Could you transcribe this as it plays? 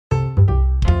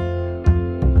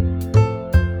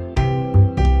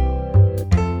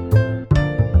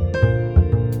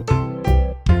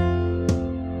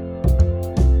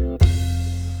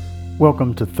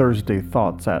Welcome to Thursday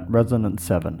Thoughts at Resonance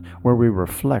 7, where we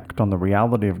reflect on the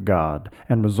reality of God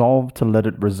and resolve to let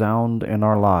it resound in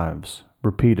our lives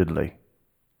repeatedly.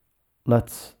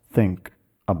 Let's think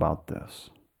about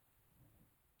this.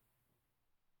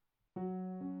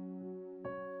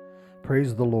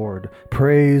 Praise the Lord.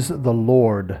 Praise the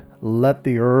Lord. Let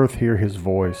the earth hear his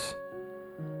voice.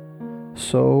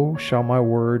 So shall my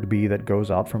word be that goes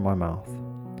out from my mouth.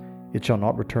 It shall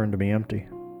not return to me empty,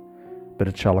 but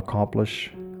it shall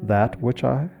accomplish that which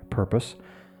I purpose,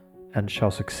 and shall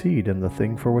succeed in the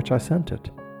thing for which I sent it.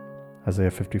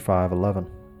 Isaiah 55:11.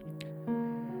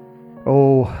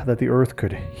 Oh, that the earth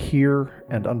could hear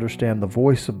and understand the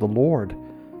voice of the Lord.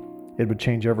 It would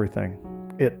change everything.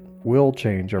 It will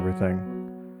change everything.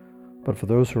 But for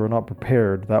those who are not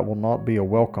prepared, that will not be a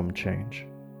welcome change.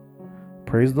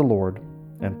 Praise the Lord,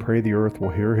 and pray the earth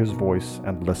will hear his voice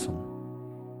and listen.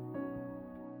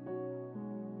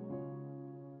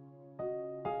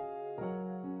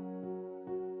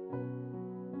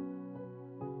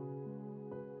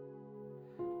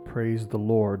 Praise the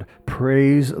Lord.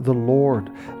 Praise the Lord.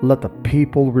 Let the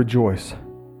people rejoice.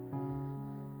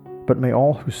 But may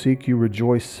all who seek you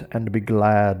rejoice and be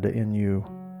glad in you.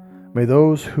 May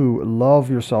those who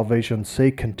love your salvation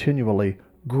say continually,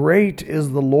 "Great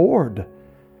is the Lord."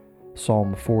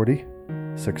 Psalm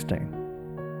 40:16.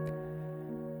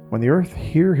 When the earth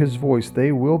hear his voice,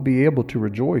 they will be able to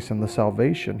rejoice in the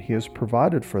salvation he has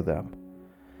provided for them,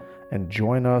 and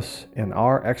join us in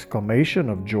our exclamation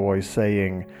of joy,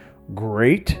 saying,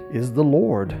 "Great is the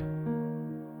Lord."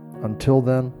 Until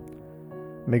then,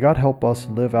 may God help us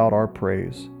live out our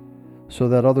praise so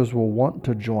that others will want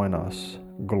to join us,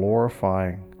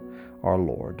 glorifying our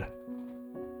Lord.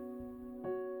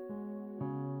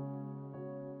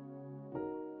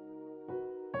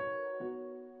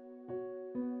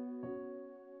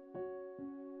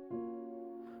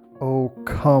 Oh,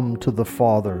 come to the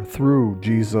Father through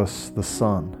Jesus the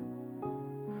Son.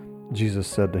 Jesus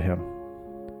said to him,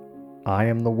 "I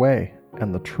am the way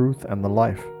and the truth and the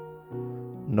life.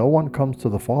 No one comes to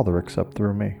the Father except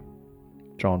through me."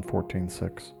 John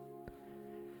 14:6.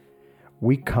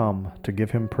 We come to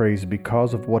give him praise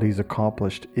because of what he's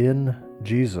accomplished in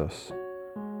Jesus,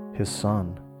 his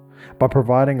Son, by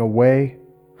providing a way,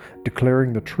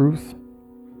 declaring the truth,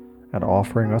 and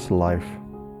offering us life.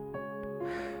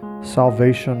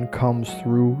 Salvation comes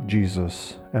through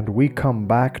Jesus, and we come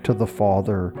back to the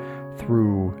Father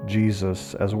through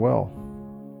Jesus as well.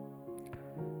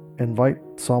 Invite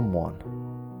someone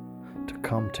to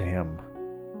come to him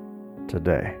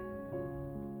today.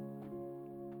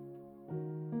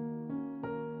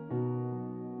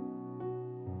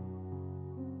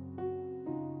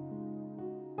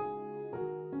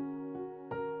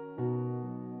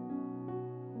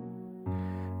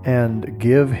 And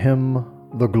give him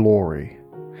the glory.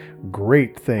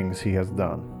 Great things he has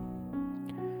done.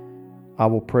 I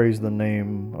will praise the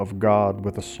name of God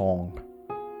with a song.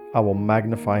 I will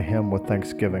magnify him with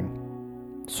thanksgiving.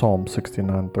 Psalm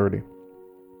 69:30.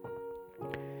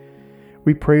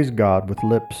 We praise God with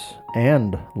lips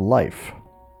and life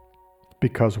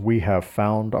because we have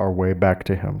found our way back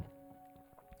to him.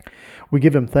 We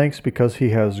give him thanks because he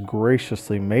has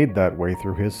graciously made that way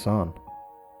through his Son.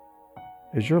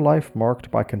 Is your life marked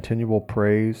by continual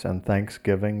praise and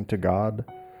thanksgiving to God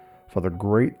for the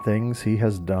great things he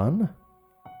has done?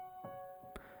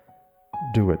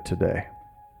 Do it today.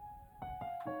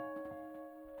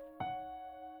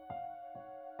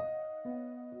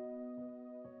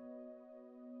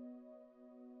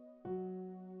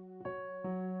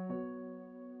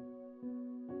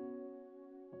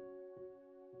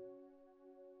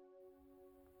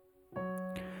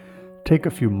 Take a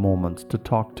few moments to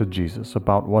talk to Jesus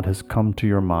about what has come to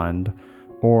your mind,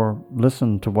 or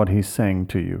listen to what he's saying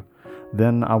to you.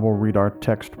 Then I will read our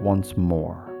text once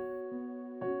more.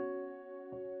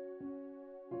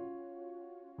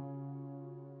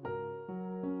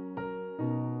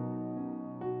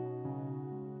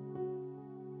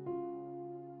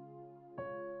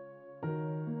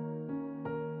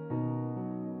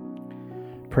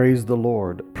 Praise the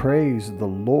Lord. Praise the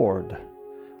Lord.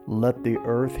 Let the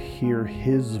earth hear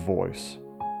his voice.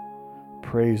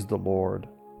 Praise the Lord.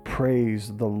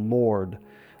 Praise the Lord.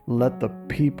 Let the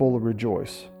people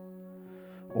rejoice.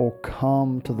 Oh,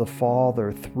 come to the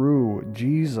Father through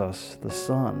Jesus the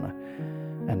Son,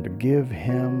 and give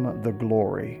him the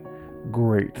glory.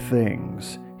 Great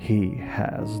things he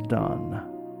has done.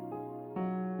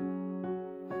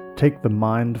 Take the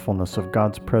mindfulness of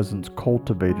God's presence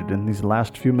cultivated in these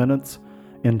last few minutes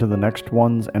into the next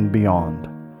ones and beyond.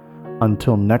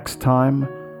 Until next time,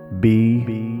 be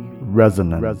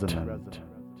resonant.